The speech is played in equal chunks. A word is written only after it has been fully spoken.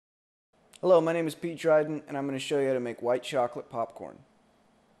Hello, my name is Pete Dryden, and I'm going to show you how to make white chocolate popcorn.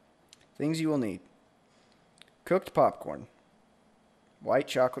 Things you will need: cooked popcorn, white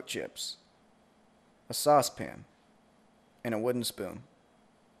chocolate chips, a saucepan, and a wooden spoon.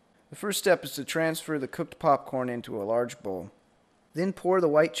 The first step is to transfer the cooked popcorn into a large bowl. Then pour the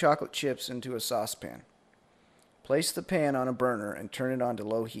white chocolate chips into a saucepan. Place the pan on a burner and turn it on to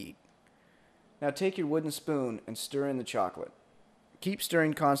low heat. Now take your wooden spoon and stir in the chocolate. Keep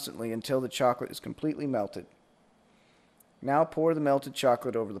stirring constantly until the chocolate is completely melted. Now pour the melted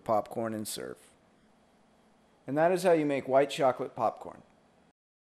chocolate over the popcorn and serve. And that is how you make white chocolate popcorn.